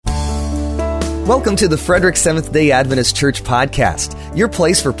Welcome to the Frederick Seventh-day Adventist Church podcast, your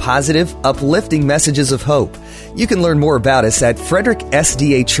place for positive, uplifting messages of hope. You can learn more about us at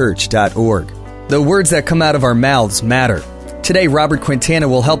fredericksdachurch.org. The words that come out of our mouths matter. Today, Robert Quintana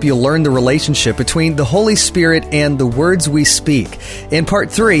will help you learn the relationship between the Holy Spirit and the words we speak in Part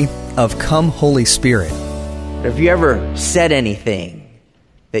 3 of Come Holy Spirit. Have you ever said anything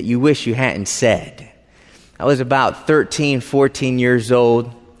that you wish you hadn't said? I was about 13, 14 years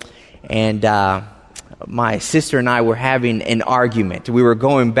old, and my sister and I were having an argument. We were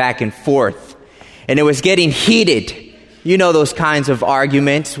going back and forth, and it was getting heated. You know those kinds of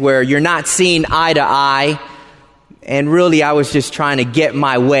arguments where you're not seeing eye to eye, and really I was just trying to get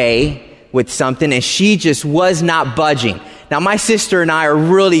my way with something, and she just was not budging. Now, my sister and I are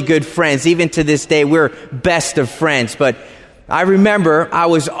really good friends. Even to this day, we're best of friends, but I remember I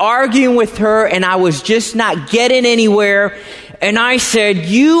was arguing with her, and I was just not getting anywhere. And I said,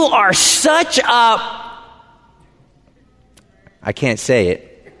 "You are such a..." I can't say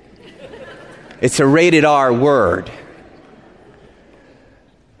it. It's a rated R word.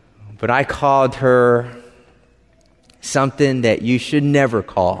 But I called her something that you should never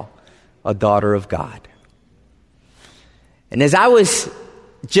call a daughter of God. And as I was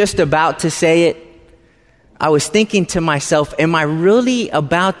just about to say it, I was thinking to myself, am I really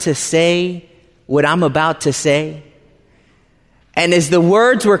about to say what I'm about to say? And as the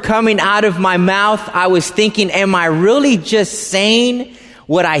words were coming out of my mouth, I was thinking, am I really just saying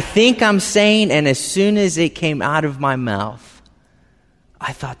what I think I'm saying? And as soon as it came out of my mouth,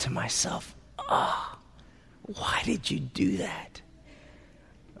 I thought to myself, why did you do that?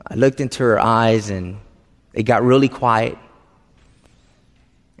 I looked into her eyes, and it got really quiet.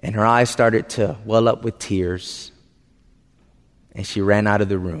 And her eyes started to well up with tears. And she ran out of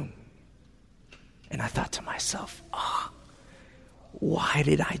the room. And I thought to myself, why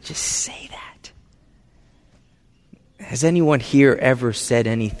did I just say that? Has anyone here ever said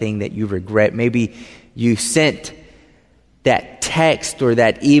anything that you regret? Maybe you sent that text or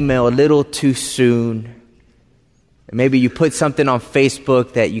that email a little too soon. Maybe you put something on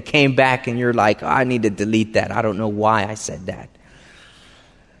Facebook that you came back and you're like, I need to delete that. I don't know why I said that.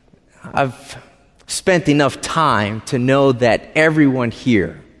 I've spent enough time to know that everyone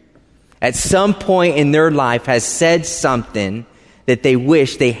here at some point in their life has said something that they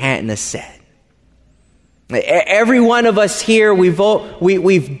wish they hadn't have said. Every one of us here,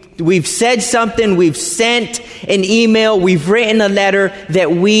 we've said something, we've sent an email, we've written a letter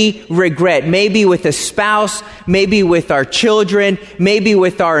that we regret. Maybe with a spouse, maybe with our children, maybe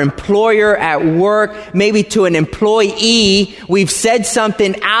with our employer at work, maybe to an employee. We've said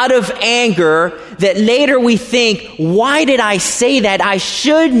something out of anger that later we think, why did I say that? I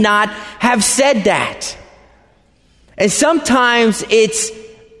should not have said that. And sometimes it's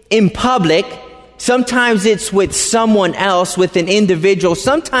in public. Sometimes it's with someone else, with an individual.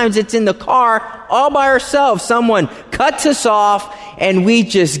 Sometimes it's in the car all by ourselves. Someone cuts us off and we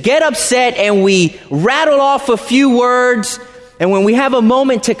just get upset and we rattle off a few words. And when we have a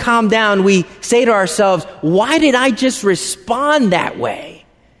moment to calm down, we say to ourselves, why did I just respond that way?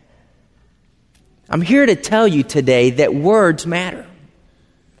 I'm here to tell you today that words matter.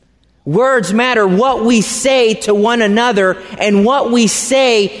 Words matter. What we say to one another and what we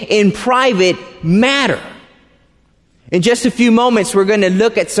say in private matter. In just a few moments, we're going to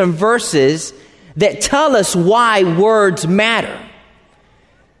look at some verses that tell us why words matter.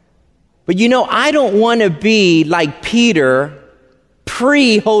 But you know, I don't want to be like Peter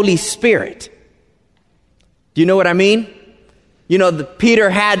pre-Holy Spirit. Do you know what I mean? You know,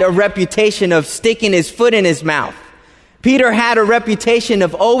 Peter had a reputation of sticking his foot in his mouth. Peter had a reputation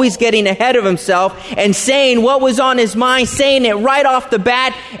of always getting ahead of himself and saying what was on his mind, saying it right off the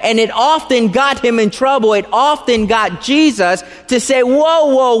bat, and it often got him in trouble. It often got Jesus to say,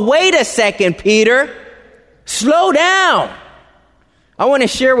 whoa, wait a second, Peter. Slow down. I want to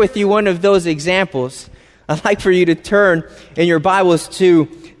share with you one of those examples. I'd like for you to turn in your Bibles to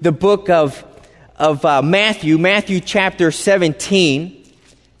the book of Matthew chapter 17.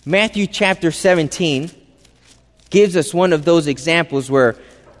 Matthew chapter 17. Gives us one of those examples where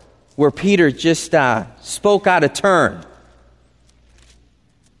Peter just spoke out of turn.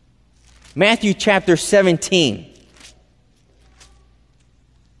 Matthew chapter 17.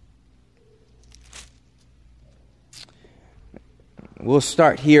 We'll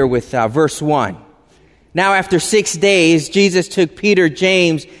start here with verse 1. Now after 6 days, Jesus took Peter,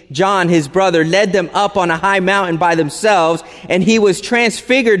 James, John, his brother, led them up on a high mountain by themselves, and he was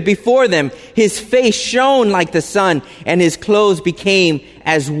transfigured before them. His face shone like the sun, and his clothes became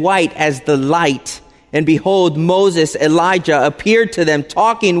as white as the light. And behold, Moses, Elijah appeared to them,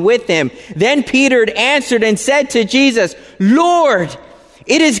 talking with him. Then Peter answered and said to Jesus, Lord,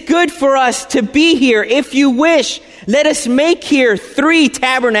 it is good for us to be here. If you wish, let us make here 3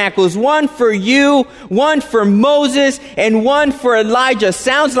 tabernacles, one for you, one for Moses, and one for Elijah.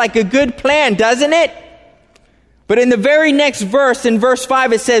 Sounds like a good plan, doesn't it? But in the very next verse, in verse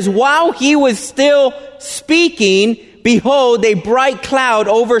 5, it says, while he was still speaking, behold, a bright cloud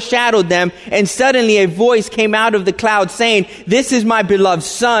overshadowed them, and suddenly a voice came out of the cloud saying, this is my beloved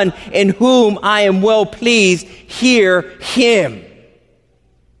Son, in whom I am well pleased. Hear him.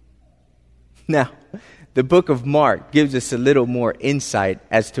 Now, the book of Mark gives us a little more insight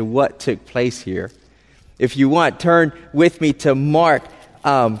as to what took place here. If you want, turn with me to Mark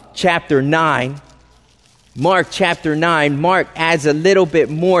chapter 9. Mark chapter 9. Mark adds a little bit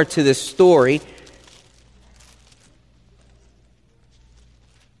more to the story.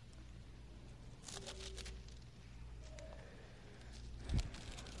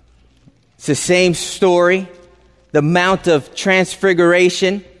 It's the same story, the Mount of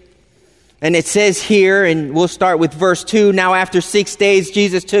Transfiguration. And it says here, and we'll start with verse 2, now after 6 days,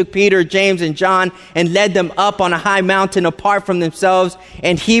 Jesus took Peter, James, and John and led them up on a high mountain apart from themselves,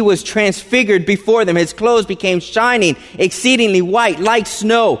 and he was transfigured before them. His clothes became shining, exceedingly white, like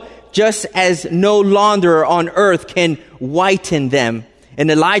snow, just as no launderer on earth can whiten them. And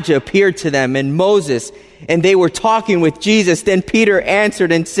Elijah appeared to them, and Moses, and they were talking with Jesus. Then Peter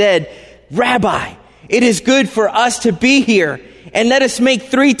answered and said, Rabbi, it is good for us to be here. And let us make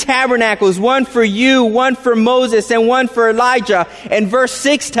 3 tabernacles, one for you, one for Moses, and one for Elijah. And verse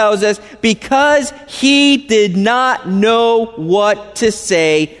 6 tells us, because he did not know what to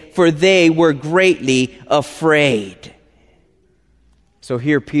say, for they were greatly afraid. So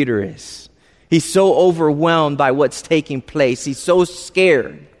here Peter is. He's so overwhelmed by what's taking place. He's so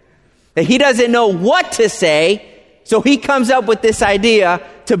scared that he doesn't know what to say. So he comes up with this idea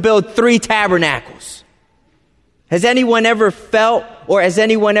to build 3 tabernacles. Has anyone ever felt, or has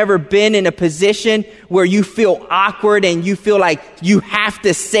anyone ever been in a position where you feel awkward and you feel like you have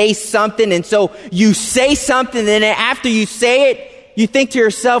to say something, and so you say something, and then after you say it, you think to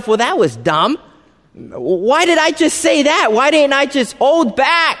yourself, well, that was dumb. Why did I just say that? Why didn't I just hold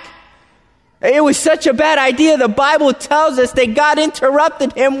back? It was such a bad idea. The Bible tells us that God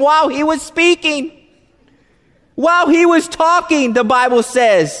interrupted him while he was speaking. While he was talking, the Bible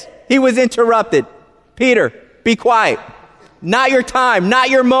says he was interrupted. Peter, be quiet. Not your time,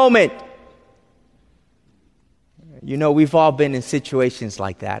 not your moment. You know, we've all been in situations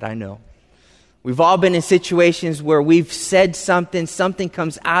like that, I know. We've all been in situations where we've said something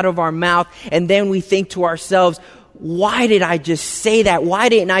comes out of our mouth, and then we think to ourselves, why did I just say that? Why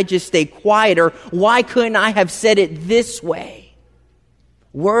didn't I just stay quiet? Or why couldn't I have said it this way?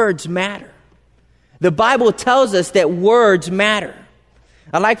 Words matter. The Bible tells us that words matter.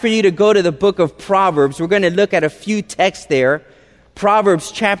 I'd like for you to go to the book of Proverbs. We're going to look at a few texts there. Proverbs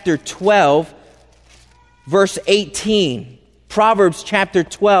chapter 12, verse 18. Proverbs chapter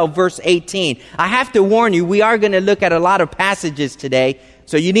 12, verse 18. I have to warn you, we are going to look at a lot of passages today,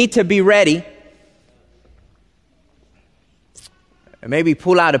 so you need to be ready. And maybe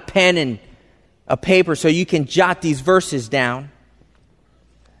pull out a pen and a paper so you can jot these verses down.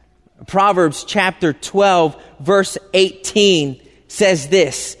 Proverbs chapter 12, verse 18 says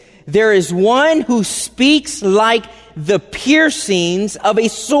this, there is one who speaks like the piercings of a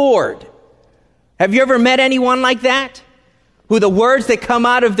sword. Have you ever met anyone like that? Who the words that come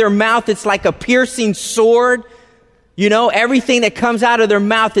out of their mouth, it's like a piercing sword. You know, everything that comes out of their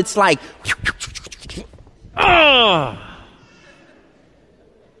mouth, it's like, ah.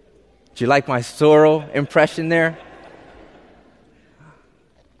 Do you like my Zorro impression there?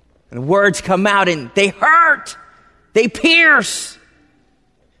 And words come out and they hurt. They pierce.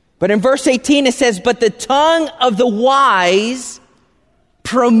 But in verse 18 it says, but the tongue of the wise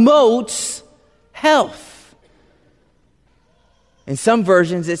promotes health. In some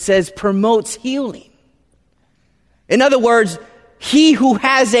versions it says promotes healing. In other words, he who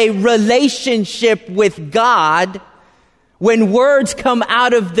has a relationship with God, when words come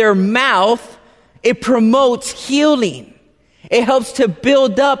out of their mouth, it promotes healing. It helps to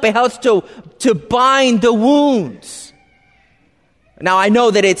build up. It helps to bind the wounds. Now, I know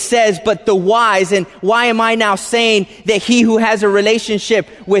that it says, but the wise, and why am I now saying that he who has a relationship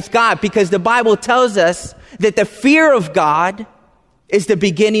with God? Because the Bible tells us that the fear of God is the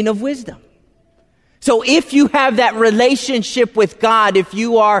beginning of wisdom. So if you have that relationship with God, if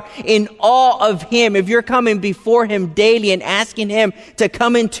you are in awe of him, if you're coming before him daily and asking him to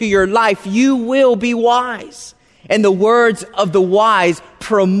come into your life, you will be wise. And the words of the wise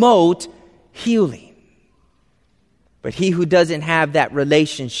promote healing. But he who doesn't have that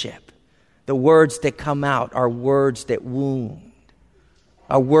relationship, the words that come out are words that wound,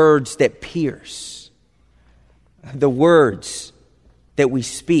 are words that pierce. The words that we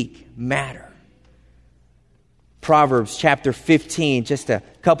speak matter. Proverbs chapter 15, just a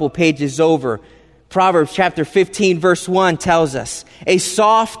couple pages over. Proverbs chapter 15 verse 1 tells us, a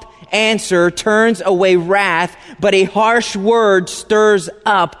soft answer turns away wrath, but a harsh word stirs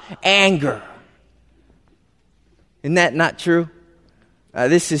up anger. Isn't that not true?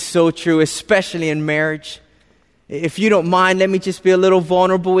 This is so true, especially in marriage. If you don't mind, let me just be a little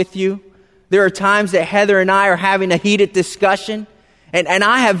vulnerable with you. There are times that Heather and I are having a heated discussion, and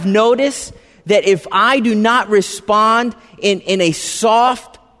I have noticed that if I do not respond in a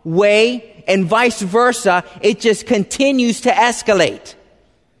soft way and vice versa, it just continues to escalate.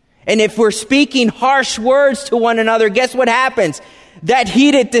 And if we're speaking harsh words to one another, guess what happens? That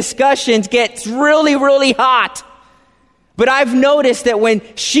heated discussion gets really, really hot. But I've noticed that when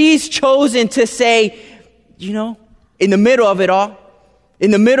she's chosen to say, in the middle of it all, in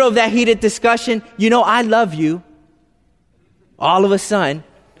the middle of that heated discussion, I love you, all of a sudden,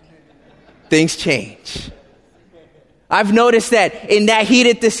 things change. I've noticed that in that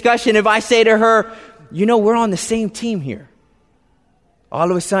heated discussion, if I say to her, we're on the same team here, all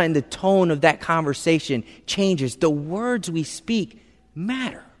of a sudden the tone of that conversation changes. The words we speak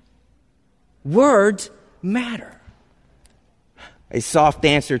matter. Words matter. A soft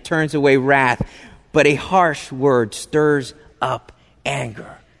answer turns away wrath, but a harsh word stirs up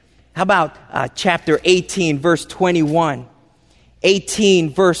anger. How about chapter 18, verse 21?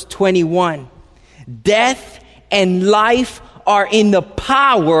 18, verse 21. Death and life are in the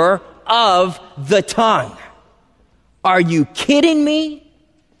power of the tongue. Are you kidding me?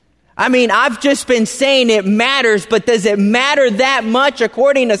 I mean, I've just been saying it matters, but does it matter that much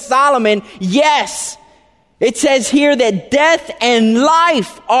according to Solomon? Yes. It says here that death and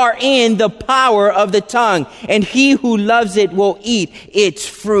life are in the power of the tongue, and he who loves it will eat its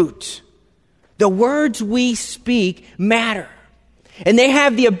fruit. The words we speak matter. And they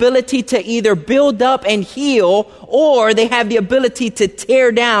have the ability to either build up and heal, or they have the ability to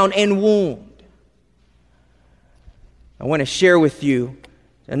tear down and wound. I want to share with you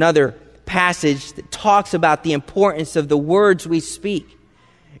another passage that talks about the importance of the words we speak.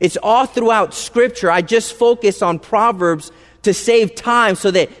 It's all throughout Scripture. I just focus on Proverbs to save time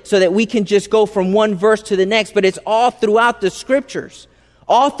so that we can just go from one verse to the next. But it's all throughout the Scriptures.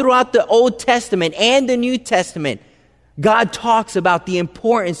 All throughout the Old Testament and the New Testament, God talks about the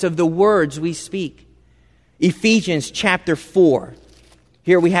importance of the words we speak. Ephesians chapter 4.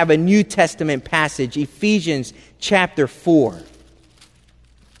 Here we have a New Testament passage. Ephesians chapter 4.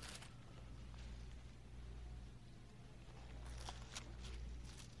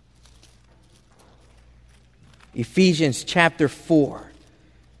 Ephesians chapter 4.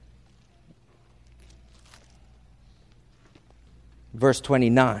 Verse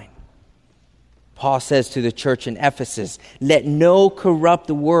 29. Paul says to the church in Ephesus, let no corrupt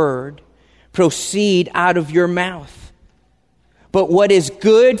word proceed out of your mouth, but what is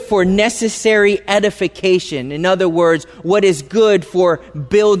good for necessary edification. In other words, what is good for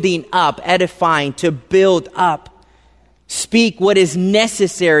building up, edifying, to build up. Speak what is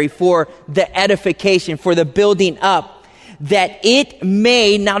necessary for the edification, for the building up, that it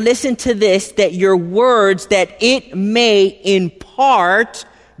may, now listen to this, that your words, that it may impart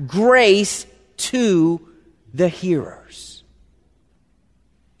grace to the hearers.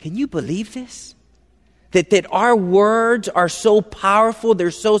 Can you believe this? That our words are so powerful,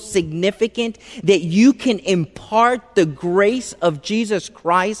 they're so significant, that you can impart the grace of Jesus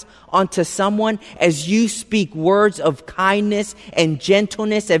Christ onto someone as you speak words of kindness and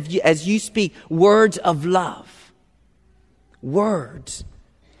gentleness, as you speak words of love. Words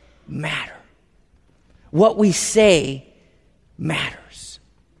matter. What we say matters.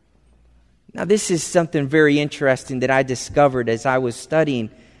 Now, this is something very interesting that I discovered as I was studying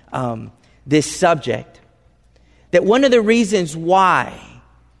this subject. That one of the reasons why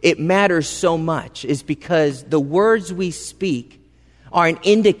it matters so much is because the words we speak are an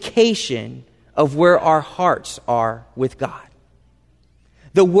indication of where our hearts are with God.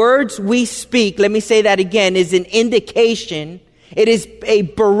 The words we speak, let me say that again, is an indication. It is a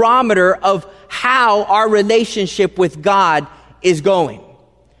barometer of how our relationship with God is going.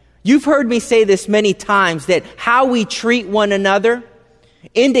 You've heard me say this many times, that how we treat one another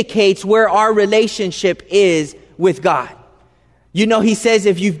indicates where our relationship is with God. He says,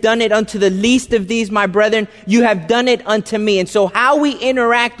 if you've done it unto the least of these, my brethren, you have done it unto me. And so how we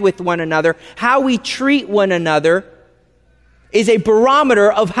interact with one another, how we treat one another, is a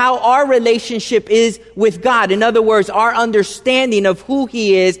barometer of how our relationship is with God. In other words, our understanding of who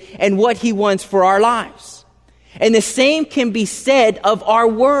He is and what He wants for our lives. And the same can be said of our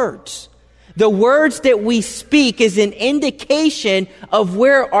words. The words that we speak is an indication of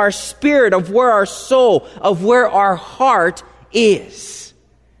where our spirit, of where our soul, of where our heart is.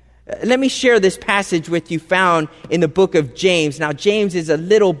 Let me share this passage with you found in the book of James. Now, James is a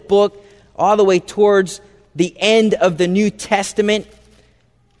little book all the way towards the end of the New Testament,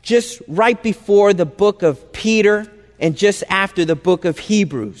 just right before the book of Peter and just after the book of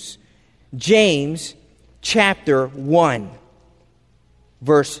Hebrews. James chapter 1,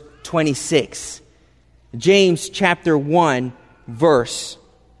 verse 26. James chapter 1, verse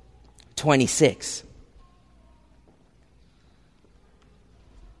 26.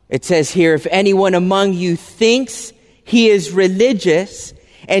 It says here, if anyone among you thinks he is religious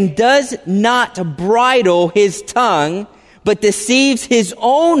and does not bridle his tongue, but deceives his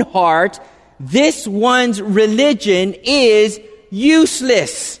own heart, this one's religion is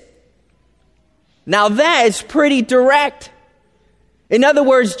useless. Now that is pretty direct. In other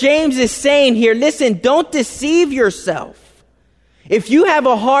words, James is saying here, listen, don't deceive yourself. If you have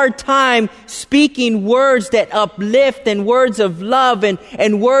a hard time speaking words that uplift and words of love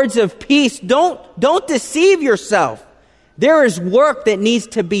and words of peace, don't deceive yourself. There is work that needs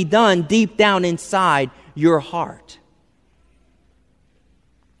to be done deep down inside your heart.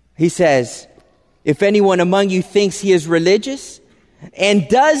 He says, if anyone among you thinks he is religious and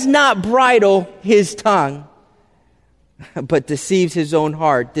does not bridle his tongue, but deceives his own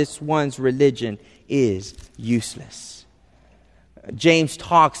heart, this one's religion is useless. James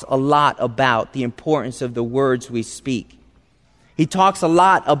talks a lot about the importance of the words we speak. He talks a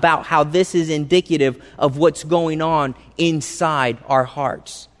lot about how this is indicative of what's going on inside our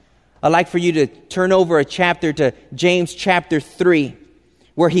hearts. I'd like for you to turn over a chapter to James chapter 3,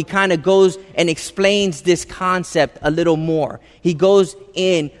 where he kind of goes and explains this concept a little more. He goes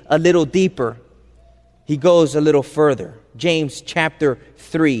in a little deeper. He goes a little further. James chapter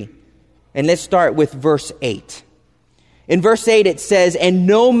 3. And let's start with verse 8. In verse 8 it says, and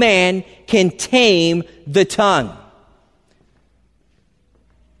no man can tame the tongue.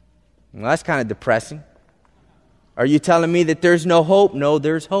 Well, that's kind of depressing. Are you telling me that there's no hope? No,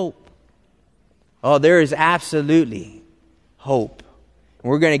 there's hope. Oh, there is absolutely hope. And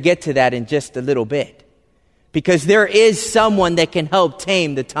we're going to get to that in just a little bit. Because there is someone that can help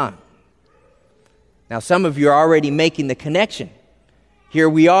tame the tongue. Now, some of you are already making the connection. Here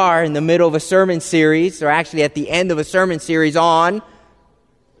we are in the middle of a sermon series, or actually at the end of a sermon series on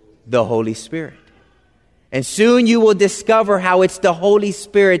the Holy Spirit. And soon you will discover how it's the Holy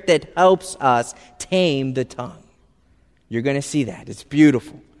Spirit that helps us tame the tongue. You're going to see that. It's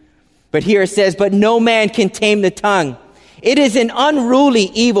beautiful. But here it says, but no man can tame the tongue. It is an unruly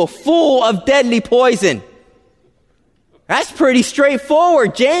evil, full of deadly poison. That's pretty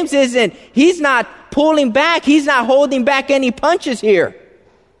straightforward. James he's not pulling back. He's not holding back any punches here.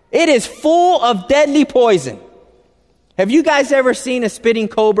 It is full of deadly poison. Have you guys ever seen a spitting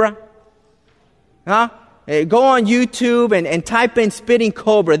cobra? Huh? Go on YouTube and type in spitting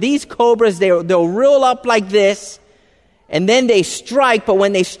cobra. These cobras, they'll reel up like this, and then they strike. But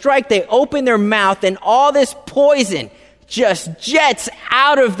when they strike, they open their mouth, and all this poison just jets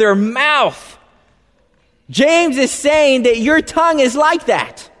out of their mouth. James is saying that your tongue is like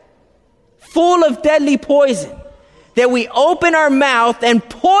that, full of deadly poison, that we open our mouth and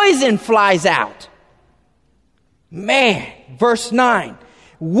poison flies out. Man, verse 9.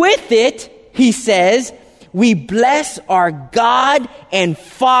 With it, he says, we bless our God and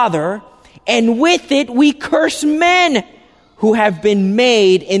Father, and with it we curse men who have been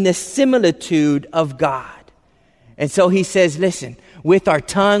made in the similitude of God. And so he says, listen, with our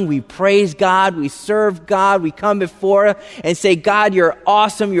tongue, we praise God, we serve God, we come before Him and say, God, you're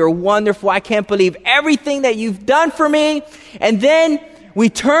awesome, you're wonderful, I can't believe everything that you've done for me. And then we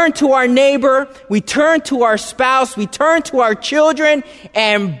turn to our neighbor, we turn to our spouse, we turn to our children,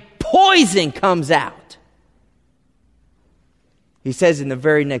 and poison comes out. He says in the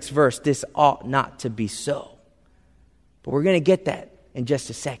very next verse, this ought not to be so. But we're going to get that in just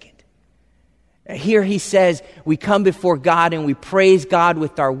a second. Here he says we come before God and we praise God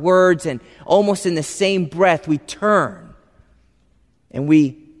with our words, and almost in the same breath we turn and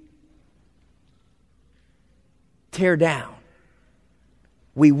we tear down,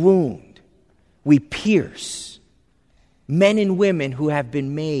 we wound, we pierce men and women who have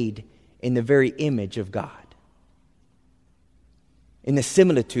been made in the very image of God, in the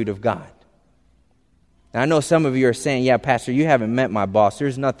similitude of God. Now, I know some of you are saying, yeah, Pastor, you haven't met my boss.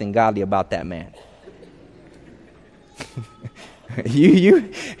 There's nothing godly about that man.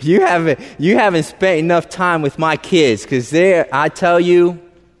 You haven't spent enough time with my kids, because I tell you,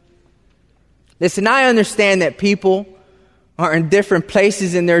 listen, I understand that people are in different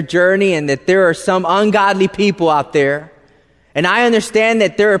places in their journey and that there are some ungodly people out there. And I understand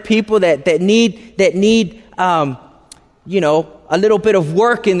that there are people that need a little bit of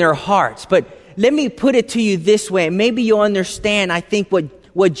work in their hearts. But let me put it to you this way. Maybe you'll understand, I think,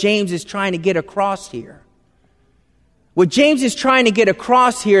 what James is trying to get across here. What James is trying to get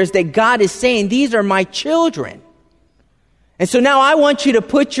across here is that God is saying, these are my children. And so now I want you to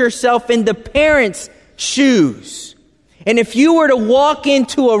put yourself in the parents' shoes. And if you were to walk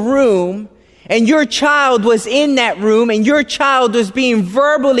into a room and your child was in that room and your child was being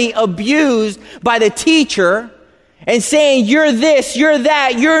verbally abused by the teacher and saying, you're this, you're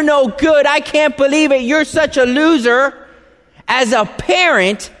that, you're no good, I can't believe it, you're such a loser. As a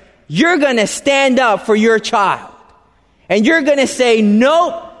parent, you're going to stand up for your child. And you're going to say,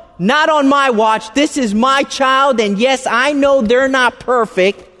 nope, not on my watch. This is my child. And yes, I know they're not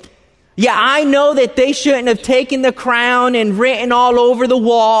perfect. Yeah, I know that they shouldn't have taken the crown and written all over the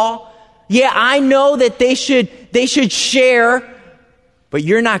wall. Yeah, I know that they should share. But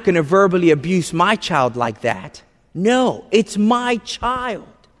you're not going to verbally abuse my child like that. No, it's my child.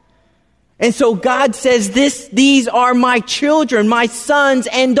 And so God says, these are my children, my sons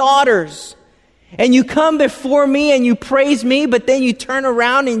and daughters. And you come before me and you praise me, but then you turn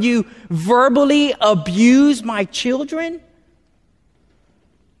around and you verbally abuse my children?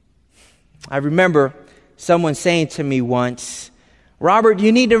 I remember someone saying to me once, Robert,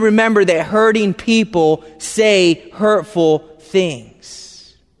 you need to remember that hurting people say hurtful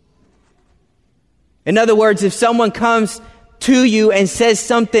things. In other words, if someone comes to you and says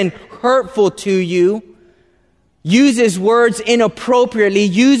something hurtful to you, uses words inappropriately,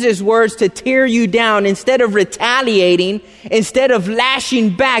 uses words to tear you down, instead of retaliating, instead of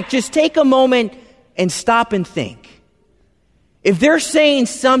lashing back, just take a moment and stop and think. If they're saying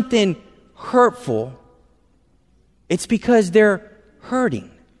something hurtful, it's because they're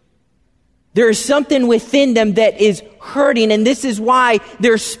hurting. There is something within them that is hurting, and this is why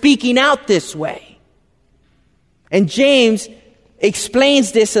they're speaking out this way. And James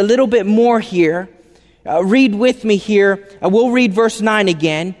explains this a little bit more here. Read with me here. We'll read verse 9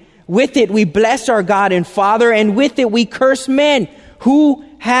 again. With it we bless our God and Father, and with it we curse men who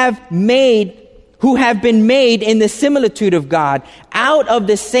have been made in the similitude of God. Out of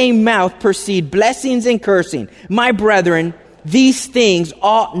the same mouth proceed blessings and cursing. My brethren, these things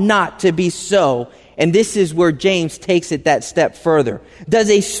ought not to be so. And this is where James takes it that step further. Does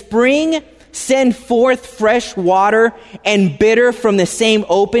a spring send forth fresh water and bitter from the same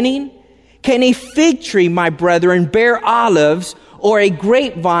opening? Can a fig tree, my brethren, bear olives, or a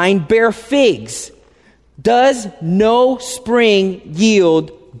grapevine bear figs? Does no spring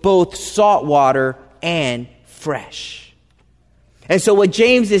yield both salt water and fresh? And so what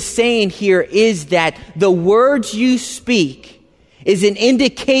James is saying here is that the words you speak is an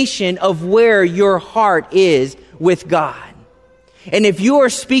indication of where your heart is with God. And if you are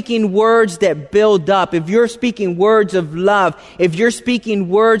speaking words that build up, if you're speaking words of love, if you're speaking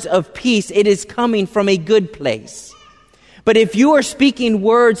words of peace, it is coming from a good place. But if you are speaking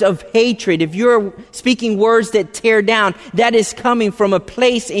words of hatred, if you're speaking words that tear down, that is coming from a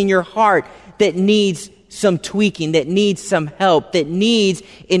place in your heart that needs some tweaking, that needs some help, that needs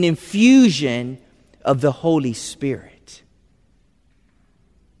an infusion of the Holy Spirit.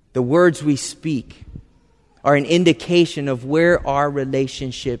 The words we speak are an indication of where our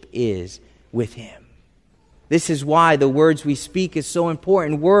relationship is with Him. This is why the words we speak is so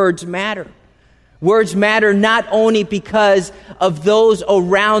important. Words matter. Words matter not only because of those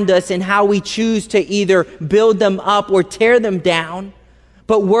around us and how we choose to either build them up or tear them down,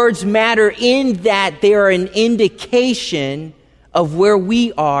 but words matter in that they are an indication of where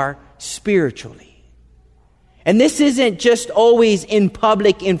we are spiritually. And this isn't just always in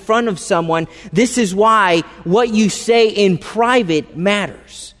public in front of someone. This is why what you say in private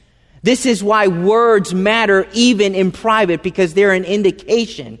matters. This is why words matter even in private, because they're an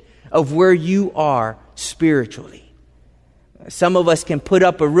indication of where you are spiritually. Some of us can put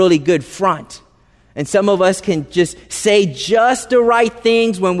up a really good front, and some of us can just say just the right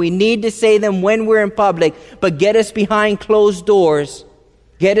things when we need to say them when we're in public, but get us behind closed doors.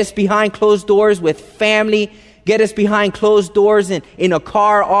 Get us behind closed doors with family. Get us behind closed doors in a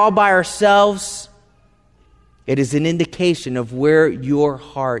car all by ourselves. It is an indication of where your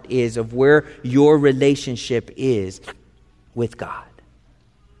heart is, of where your relationship is with God.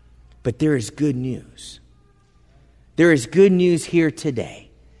 But there is good news. There is good news here today.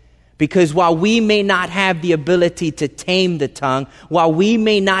 Because while we may not have the ability to tame the tongue, while we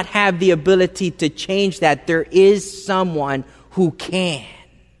may not have the ability to change that, there is someone who can.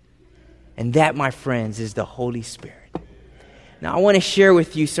 And that, my friends, is the Holy Spirit. Now, I want to share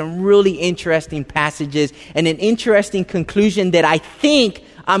with you some really interesting passages and an interesting conclusion that I think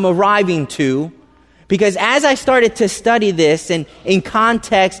I'm arriving to. Because as I started to study this and in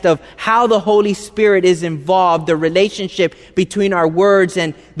context of how the Holy Spirit is involved, the relationship between our words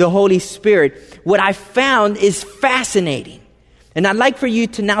and the Holy Spirit, what I found is fascinating. And I'd like for you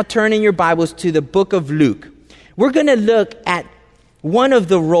to now turn in your Bibles to the book of Luke. We're going to look at one of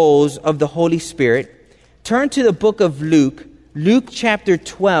the roles of the Holy Spirit. Turn to the book of Luke, Luke chapter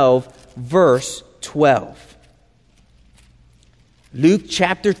 12, verse 12. Luke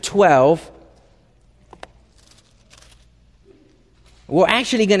chapter 12. We're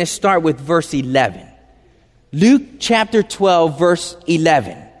actually going to start with verse 11. Luke chapter 12, verse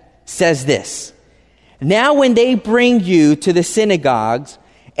 11 says this. Now when they bring you to the synagogues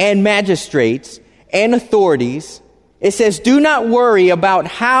and magistrates and authorities, it says, do not worry about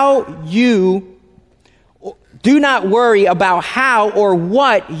how or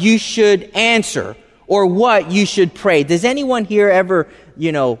what you should answer or what you should pray. Does anyone here ever,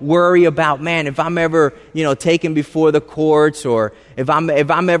 worry about, man, if I'm ever, taken before the courts, or if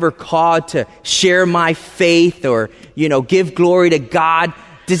I'm ever called to share my faith or, give glory to God?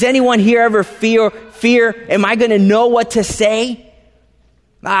 Does anyone here ever fear, am I going to know what to say?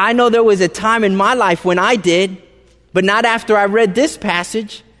 I know there was a time in my life when I did, but not after I read this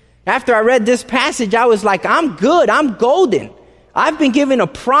passage. After I read this passage, I was like, I'm good. I'm golden. I've been given a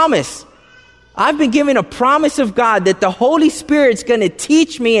promise. I've been given a promise of God that the Holy Spirit's going to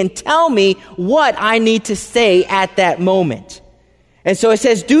teach me and tell me what I need to say at that moment. And so it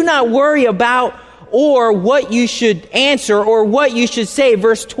says, do not worry about or what you should answer or what you should say.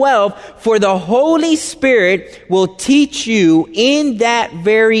 Verse 12, for the Holy Spirit will teach you in that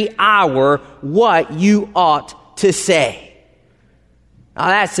very hour what you ought to say. Now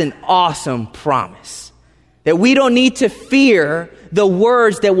that's an awesome promise. That we don't need to fear the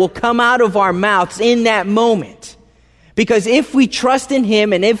words that will come out of our mouths in that moment. Because if we trust in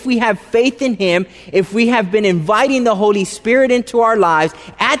Him and if we have faith in Him, if we have been inviting the Holy Spirit into our lives,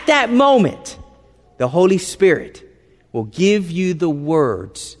 at that moment, the Holy Spirit will give you the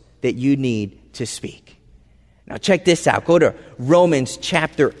words that you need to speak. Now check this out. Go to Romans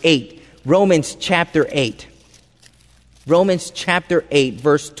chapter 8. Romans chapter 8. Romans chapter 8,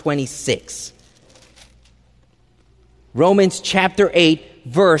 verse 26. Romans chapter 8,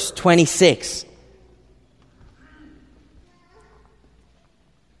 verse 26.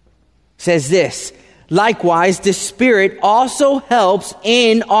 Says this, likewise, the Spirit also helps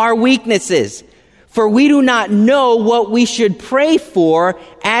in our weaknesses. For we do not know what we should pray for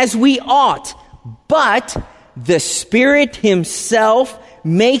as we ought. But the Spirit Himself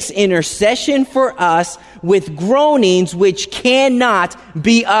makes intercession for us with groanings which cannot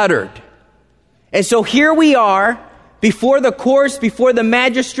be uttered. And so here we are before the courts, before the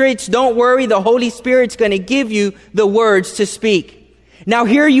magistrates. Don't worry, the Holy Spirit's going to give you the words to speak. Now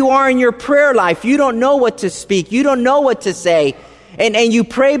here you are in your prayer life. You don't know what to speak. You don't know what to say. And you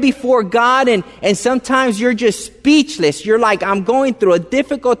pray before God and sometimes you're just speechless. You're like, I'm going through a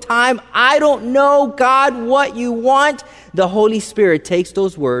difficult time. I don't know, God, what you want. The Holy Spirit takes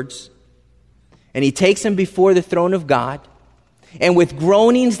those words and He takes them before the throne of God. And with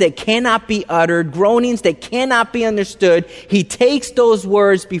groanings that cannot be uttered, groanings that cannot be understood, He takes those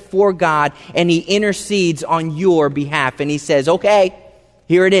words before God and He intercedes on your behalf. And He says, okay,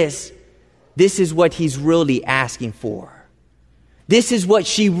 here it is. This is what He's really asking for. This is what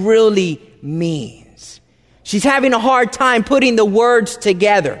she really means. She's having a hard time putting the words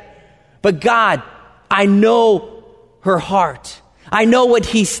together. But God, I know her heart. I know what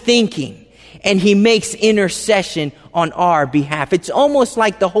He's thinking. And He makes intercession on our behalf. It's almost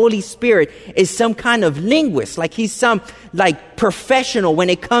like the Holy Spirit is some kind of linguist, like He's some professional when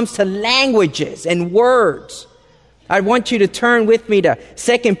it comes to languages and words. I want you to turn with me to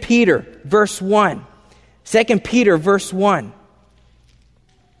 2 Peter verse 1. 2 Peter verse 1.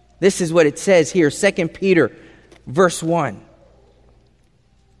 This is what it says here, 2 Peter verse 1.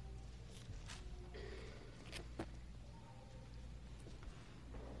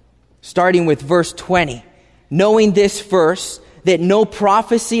 Starting with verse 20. Knowing this first, that no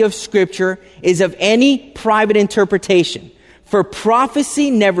prophecy of Scripture is of any private interpretation. For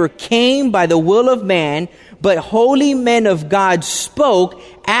prophecy never came by the will of man, but holy men of God spoke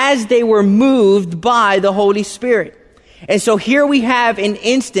as they were moved by the Holy Spirit. And so here we have an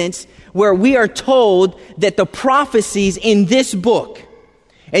instance where we are told that the prophecies in this book,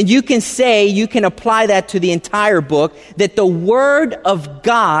 And you can apply that to the entire book, that the Word of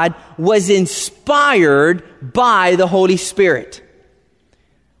God was inspired by the Holy Spirit.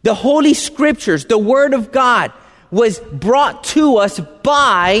 The Holy Scriptures, the Word of God, was brought to us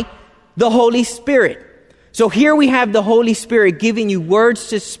by the Holy Spirit. So here we have the Holy Spirit giving you words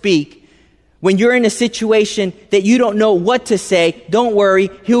to speak. When you're in a situation that you don't know what to say, don't worry,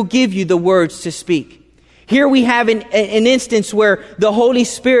 He'll give you the words to speak. Here we have an instance where the Holy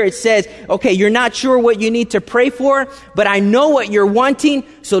Spirit says, okay, you're not sure what you need to pray for, but I know what you're wanting,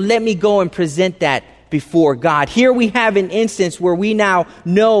 so let me go and present that before God. Here we have an instance where we now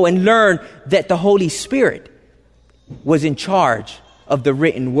know and learn that the Holy Spirit was in charge of the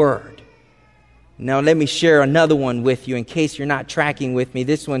written word. Now let me share another one with you in case you're not tracking with me.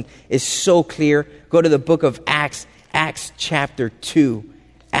 This one is so clear. Go to the book of Acts, Acts chapter 2.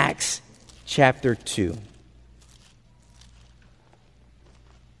 Acts chapter 2.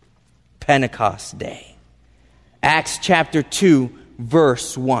 Pentecost Day. Acts chapter 2,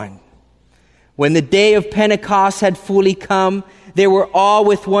 verse 1. When the day of Pentecost had fully come, they were all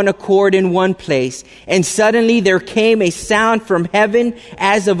with one accord in one place. And suddenly there came a sound from heaven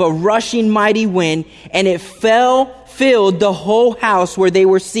as of a rushing mighty wind, and it filled the whole house where they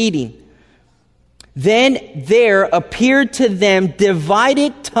were sitting. Then there appeared to them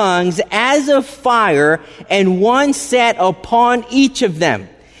divided tongues as of fire, and one sat upon each of them.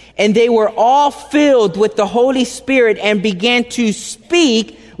 And they were all filled with the Holy Spirit and began to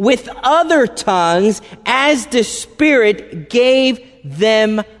speak with other tongues as the Spirit gave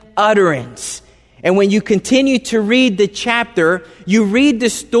them utterance. And when you continue to read the chapter, you read the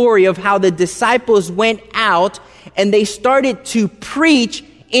story of how the disciples went out and they started to preach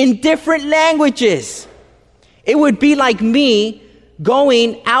in different languages. It would be like me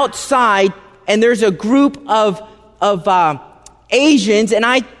going outside and there's a group of Asians and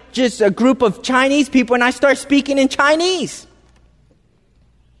a group of Chinese people, and I start speaking in Chinese.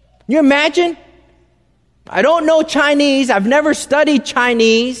 You imagine? I don't know Chinese. I've never studied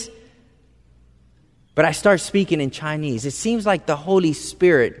Chinese. But I start speaking in Chinese. It seems like the Holy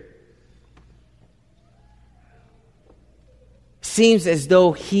Spirit seems as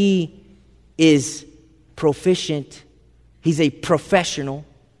though He is proficient. He's a professional.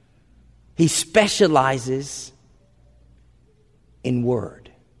 He specializes in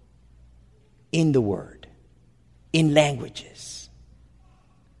word, in the word, in languages.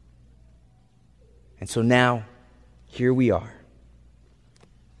 And so now, here we are.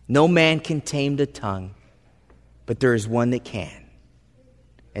 No man can tame the tongue, but there is one that can,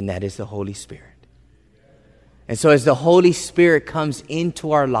 and that is the Holy Spirit. And so as the Holy Spirit comes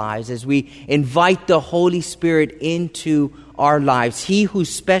into our lives, as we invite the Holy Spirit into our lives, He who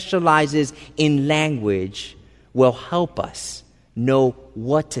specializes in language will help us know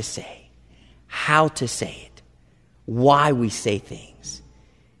what to say, how to say it, why we say things.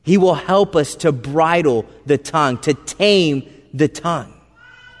 He will help us to bridle the tongue, to tame the tongue.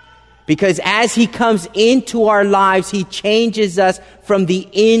 Because as He comes into our lives, He changes us from the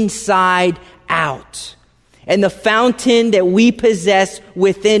inside out. And the fountain that we possess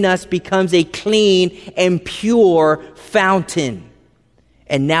within us becomes a clean and pure fountain.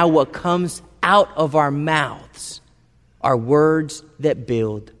 And now what comes out of our mouths are words that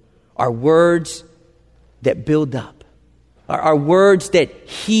build, are words that build up, are words that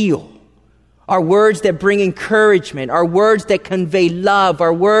heal, are words that bring encouragement, are words that convey love,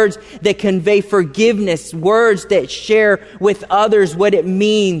 are words that convey forgiveness, words that share with others what it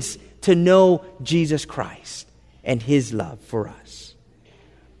means to know Jesus Christ and His love for us.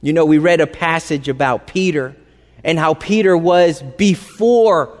 You know, we read a passage about Peter and how Peter was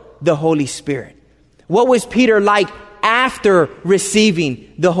before the Holy Spirit. What was Peter like after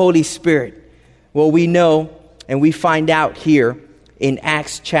receiving the Holy Spirit? Well, we know and we find out here in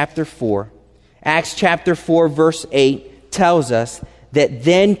Acts chapter 4. Acts chapter 4 verse 8 tells us that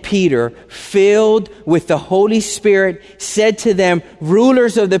then Peter, filled with the Holy Spirit, said to them,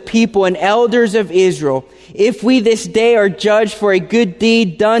 rulers of the people and elders of Israel, if we this day are judged for a good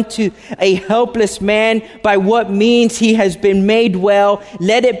deed done to a helpless man, by what means he has been made well,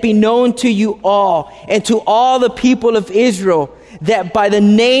 let it be known to you all and to all the people of Israel, that by the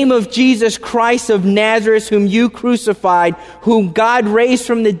name of Jesus Christ of Nazareth, whom you crucified, whom God raised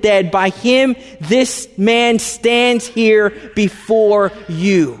from the dead, by Him this man stands here before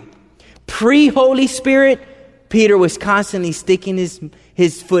you. Pre-Holy Spirit, Peter was constantly sticking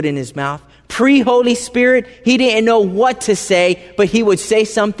his foot in his mouth. Pre-Holy Spirit, he didn't know what to say, but he would say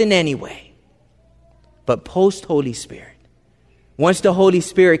something anyway. But post-Holy Spirit, once the Holy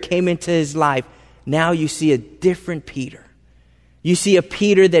Spirit came into his life, now you see a different Peter. You see a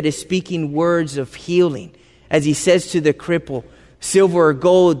Peter that is speaking words of healing as he says to the cripple, silver or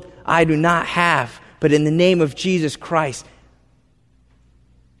gold I do not have, but in the name of Jesus Christ,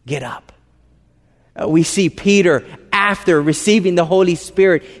 get up. We see Peter, after receiving the Holy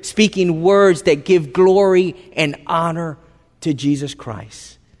Spirit, speaking words that give glory and honor to Jesus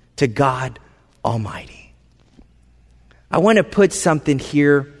Christ, to God Almighty. I want to put something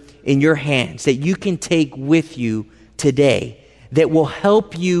here in your hands that you can take with you today that will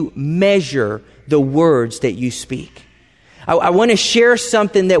help you measure the words that you speak. I want to share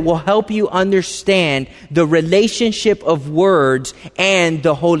something that will help you understand the relationship of words and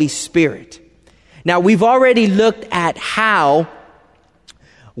the Holy Spirit. Now, we've already looked at how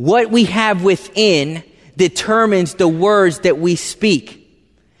what we have within determines the words that we speak.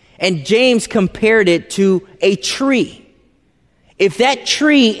 And James compared it to a tree. If that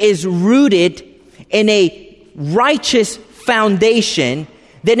tree is rooted in a righteous foundation,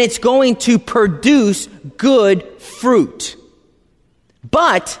 then it's going to produce good fruit.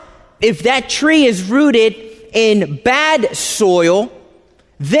 But if that tree is rooted in bad soil,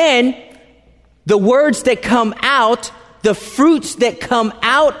 then the words that come out, the fruits that come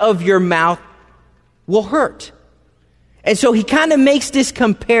out of your mouth will hurt. And so he kind of makes this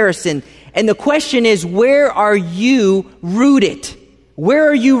comparison. And the question is, where are you rooted? Where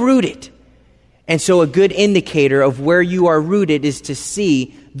are you rooted? And so a good indicator of where you are rooted is to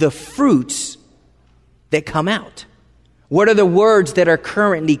see the fruits that come out. What are the words that are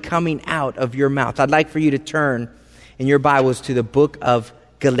currently coming out of your mouth? I'd like for you to turn in your Bibles to the book of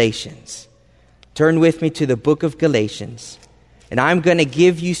Galatians. Turn with me to the book of Galatians. And I'm going to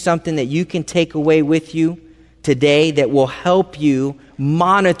give you something that you can take away with you today that will help you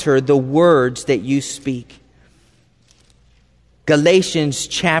monitor the words that you speak. Galatians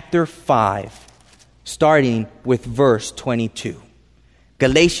chapter 5, starting with verse 22.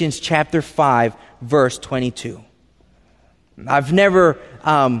 Galatians chapter 5, verse 22. I've never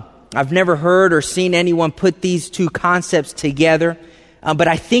heard or seen anyone put these two concepts together, but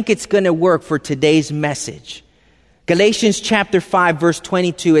I think it's going to work for today's message. Galatians chapter 5, verse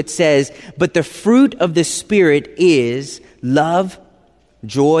 22, it says, "But the fruit of the Spirit is love,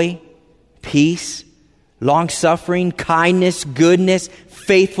 joy, peace, long-suffering, kindness, goodness,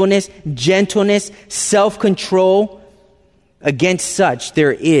 faithfulness, gentleness, self-control. Against such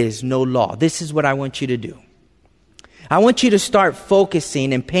there is no law." This is what I want you to do. I want you to start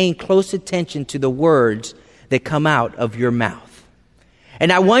focusing and paying close attention to the words that come out of your mouth.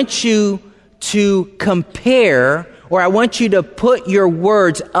 And I want you to compare, or I want you to put your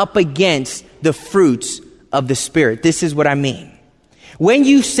words up against the fruits of the Spirit. This is what I mean. When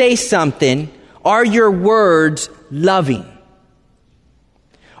you say something, are your words loving?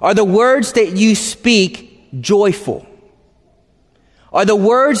 Are the words that you speak joyful? Are the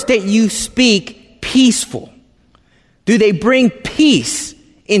words that you speak peaceful? Do they bring peace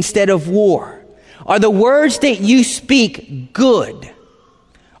instead of war? Are the words that you speak good?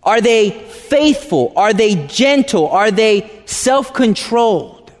 Are they faithful? Are they gentle? Are they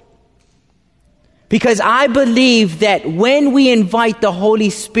self-controlled? Because I believe that when we invite the Holy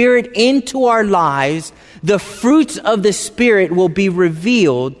Spirit into our lives, the fruits of the Spirit will be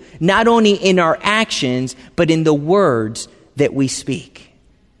revealed not only in our actions, but in the words that we speak.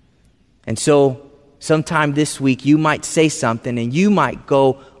 And so, sometime this week, you might say something and you might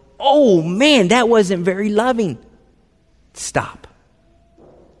go, "Oh man, that wasn't very loving." Stop.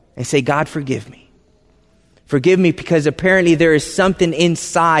 And say, "God, forgive me. Forgive me because apparently there is something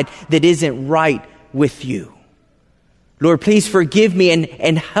inside that isn't right with you. Lord, please forgive me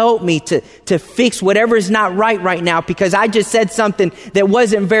and help me to fix whatever is not right now because I just said something that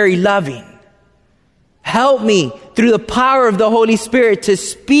wasn't very loving. Help me through the power of the Holy Spirit to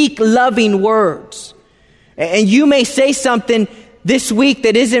speak loving words." And you may say something this week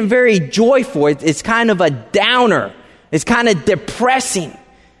that isn't very joyful. It's kind of a downer. It's kind of depressing.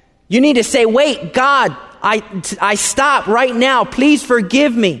 You need to say, "Wait, God, I stop right now. Please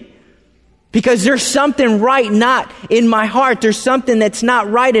forgive me. Because there's something right not in my heart. There's something that's not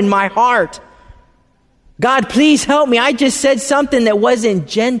right in my heart. God, please help me. I just said something that wasn't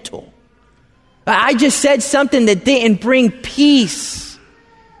gentle. I just said something that didn't bring peace.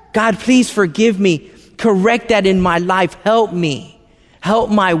 God, please forgive me. Correct that in my life. Help me. Help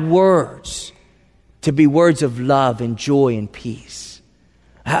my words to be words of love and joy and peace.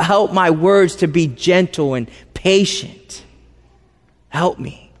 Help my words to be gentle and patient. Help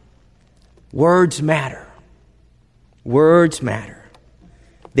me." Words matter. Words matter.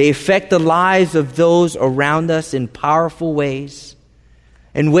 They affect the lives of those around us in powerful ways,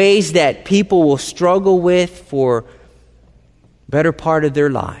 in ways that people will struggle with for better part of their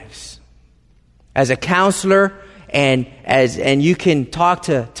lives. As a counselor, and you can talk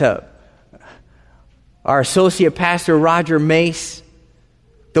to our associate pastor, Roger Mace,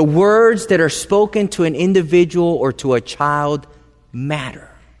 the words that are spoken to an individual or to a child matter.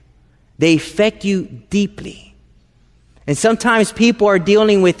 They affect you deeply. And sometimes people are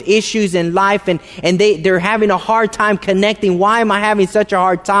dealing with issues in life and they're having a hard time connecting. Why am I having such a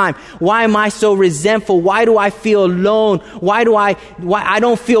hard time? Why am I so resentful? Why do I feel alone? Why I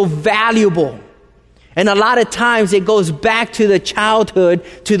don't feel valuable? And a lot of times it goes back to the childhood,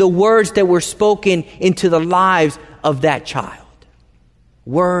 to the words that were spoken into the lives of that child.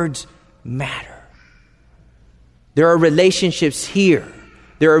 Words matter. There are relationships here.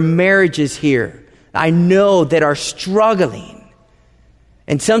 There are marriages here I know that are struggling.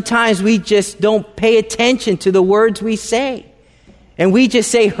 And sometimes we just don't pay attention to the words we say. And we just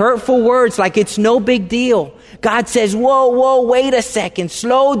say hurtful words like it's no big deal. God says, whoa, wait a second,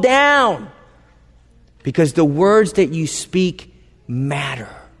 slow down. Because the words that you speak matter.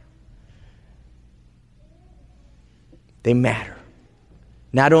 They matter.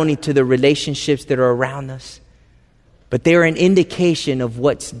 Not only to the relationships that are around us, but they're an indication of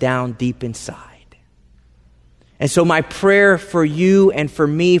what's down deep inside. And so my prayer for you and for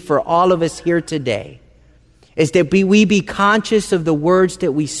me, for all of us here today, is that we be conscious of the words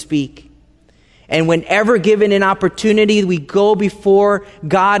that we speak. And whenever given an opportunity, we go before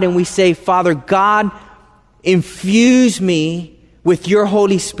God and we say, Father God, infuse me with your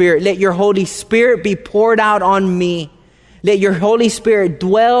Holy Spirit. Let your Holy Spirit be poured out on me. Let your Holy Spirit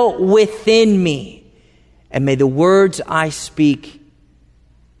dwell within me. And may the words I speak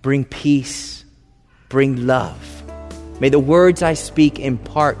bring peace, bring love. May the words I speak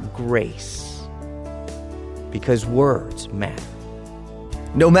impart grace. Because words matter.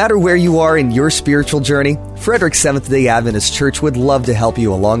 No matter where you are in your spiritual journey, Frederick Seventh-day Adventist Church would love to help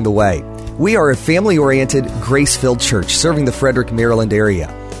you along the way. We are a family-oriented, grace-filled church serving the Frederick, Maryland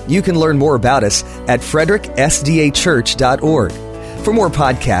area. You can learn more about us at fredericksdachurch.org. For more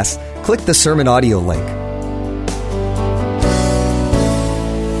podcasts, click the sermon audio link.